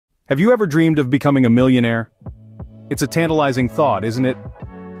Have you ever dreamed of becoming a millionaire? It's a tantalizing thought, isn't it?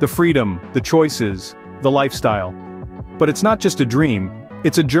 The freedom, the choices, the lifestyle. But it's not just a dream,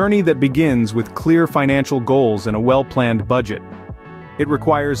 it's a journey that begins with clear financial goals and a well-planned budget. It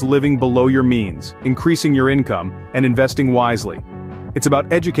requires living below your means, increasing your income, and investing wisely. It's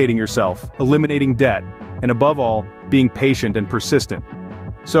about educating yourself, eliminating debt, and above all, being patient and persistent.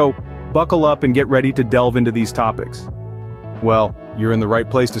 So, buckle up and get ready to delve into these topics. Well, you're in the right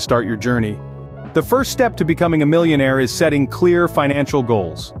place to start your journey. The first step to becoming a millionaire is setting clear financial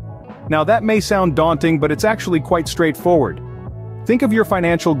goals. Now that may sound daunting, but it's actually quite straightforward. Think of your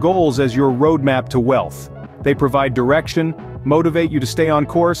financial goals as your roadmap to wealth. They provide direction, motivate you to stay on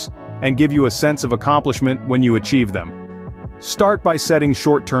course, and give you a sense of accomplishment when you achieve them. Start by setting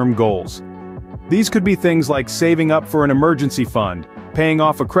short-term goals. These could be things like saving up for an emergency fund, paying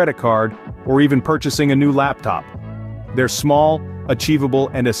off a credit card, or even purchasing a new laptop. They're small, achievable,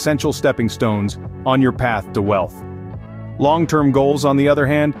 and essential stepping stones on your path to wealth. Long-term goals, on the other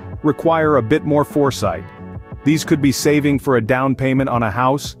hand, require a bit more foresight. These could be saving for a down payment on a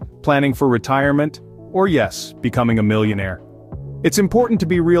house, planning for retirement, or yes, becoming a millionaire. It's important to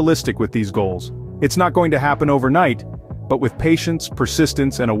be realistic with these goals. It's not going to happen overnight, but with patience,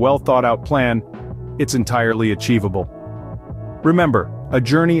 persistence, and a well-thought-out plan, it's entirely achievable. Remember, a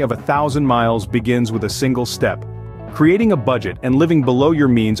journey of 1,000 miles begins with a single step. Creating a budget and living below your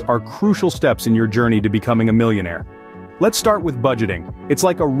means are crucial steps in your journey to becoming a millionaire. Let's start with budgeting. It's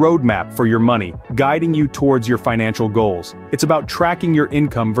like a roadmap for your money, guiding you towards your financial goals. It's about tracking your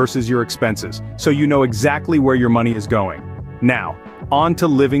income versus your expenses, so you know exactly where your money is going. Now, on to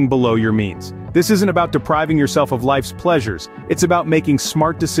living below your means. This isn't about depriving yourself of life's pleasures, it's about making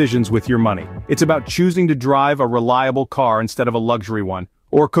smart decisions with your money. It's about choosing to drive a reliable car instead of a luxury one,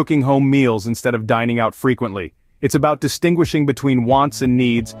 or cooking home meals instead of dining out frequently. It's about distinguishing between wants and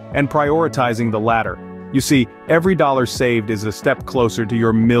needs and prioritizing the latter. You see, every dollar saved is a step closer to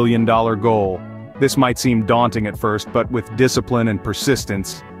your million-dollar goal. This might seem daunting at first, but with discipline and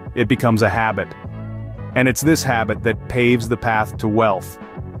persistence, it becomes a habit. And it's this habit that paves the path to wealth.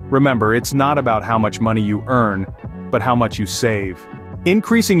 Remember, it's not about how much money you earn, but how much you save.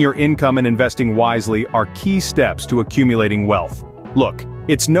 Increasing your income and investing wisely are key steps to accumulating wealth. Look,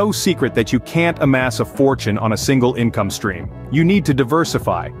 it's no secret that you can't amass a fortune on a single income stream. You need to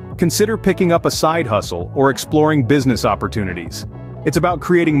diversify. Consider picking up a side hustle or exploring business opportunities. It's about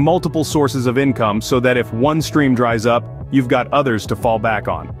creating multiple sources of income so that if one stream dries up, you've got others to fall back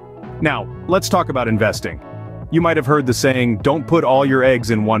on. Now, let's talk about investing. You might have heard the saying, don't put all your eggs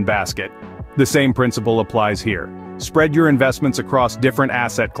in one basket. The same principle applies here. Spread your investments across different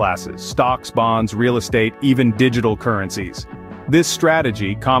asset classes, stocks, bonds, real estate, even digital currencies. This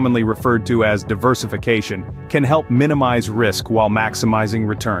strategy, commonly referred to as diversification, can help minimize risk while maximizing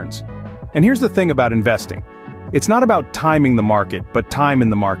returns. And here's the thing about investing. It's not about timing the market, but time in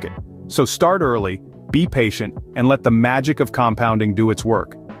the market. So start early, be patient, and let the magic of compounding do its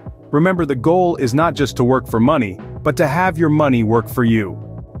work. Remember, the goal is not just to work for money, but to have your money work for you.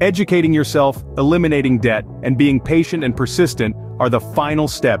 Educating yourself, eliminating debt, and being patient and persistent are the final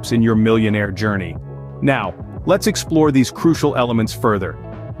steps in your millionaire journey. Now, let's explore these crucial elements further.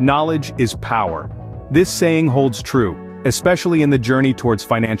 Knowledge is power. This saying holds true, especially in the journey towards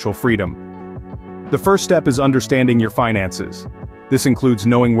financial freedom. The first step is understanding your finances. This includes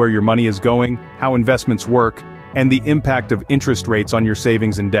knowing where your money is going, how investments work, and the impact of interest rates on your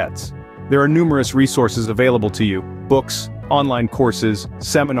savings and debts. There are numerous resources available to you: books, online courses,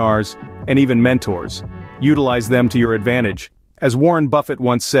 seminars, and even mentors. Utilize them to your advantage. As Warren Buffett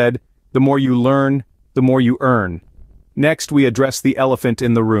once said, the more you learn, the more you earn. Next, we address the elephant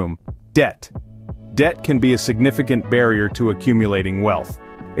in the room: debt. Debt can be a significant barrier to accumulating wealth.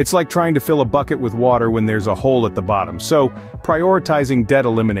 It's like trying to fill a bucket with water when there's a hole at the bottom, so prioritizing debt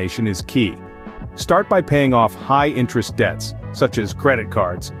elimination is key. Start by paying off high-interest debts, such as credit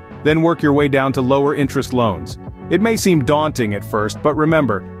cards, then work your way down to lower-interest loans. It may seem daunting at first, but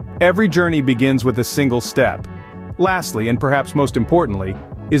remember, every journey begins with a single step. Lastly, and perhaps most importantly,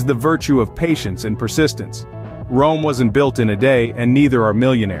 is the virtue of patience and persistence. Rome wasn't built in a day, and neither are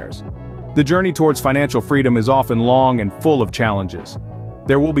millionaires. The journey towards financial freedom is often long and full of challenges.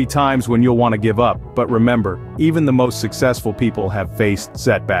 There will be times when you'll want to give up, but remember, even the most successful people have faced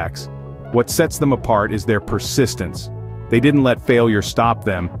setbacks. What sets them apart is their persistence. They didn't let failure stop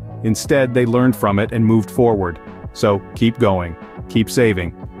them. Instead, they learned from it and moved forward. So, keep going, keep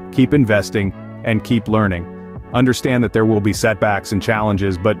saving, keep investing, and keep learning. Understand that there will be setbacks and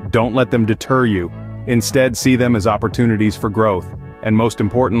challenges, but don't let them deter you. Instead, see them as opportunities for growth. And most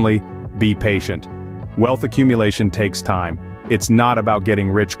importantly, be patient. Wealth accumulation takes time. It's not about getting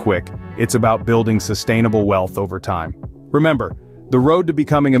rich quick, it's about building sustainable wealth over time. Remember, the road to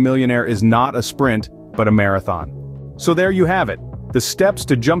becoming a millionaire is not a sprint, but a marathon. So there you have it, the steps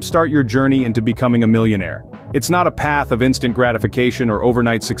to jumpstart your journey into becoming a millionaire. It's not a path of instant gratification or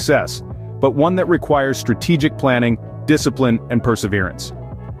overnight success, but one that requires strategic planning, discipline, and perseverance.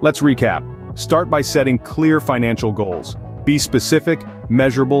 Let's recap. Start by setting clear financial goals. Be specific,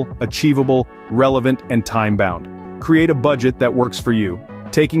 measurable, achievable, relevant, and time-bound. Create a budget that works for you,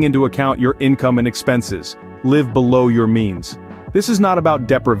 taking into account your income and expenses. Live below your means. This is not about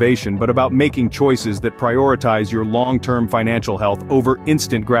deprivation, but about making choices that prioritize your long-term financial health over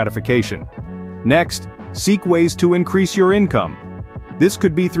instant gratification. Next, seek ways to increase your income. This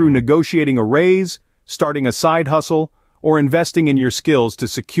could be through negotiating a raise, starting a side hustle, or investing in your skills to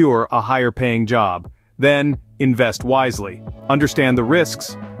secure a higher-paying job. Then, invest wisely. Understand the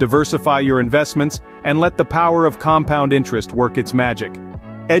risks, diversify your investments, and let the power of compound interest work its magic.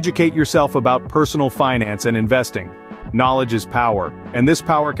 Educate yourself about personal finance and investing. Knowledge is power, and this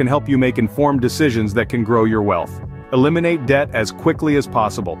power can help you make informed decisions that can grow your wealth. Eliminate debt as quickly as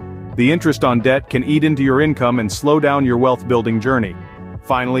possible. The interest on debt can eat into your income and slow down your wealth-building journey.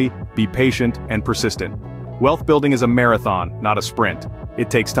 Finally, be patient and persistent. Wealth building is a marathon, not a sprint.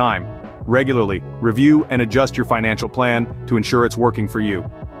 It takes time. Regularly, review and adjust your financial plan to ensure it's working for you.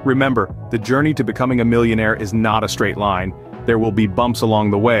 Remember, the journey to becoming a millionaire is not a straight line. There will be bumps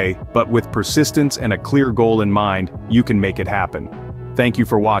along the way, but with persistence and a clear goal in mind, you can make it happen. Thank you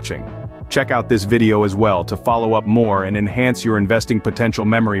for watching. Check out this video as well to follow up more and enhance your investing potential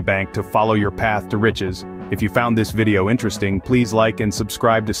memory bank to follow your path to riches. If you found this video interesting, please like and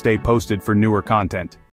subscribe to stay posted for newer content.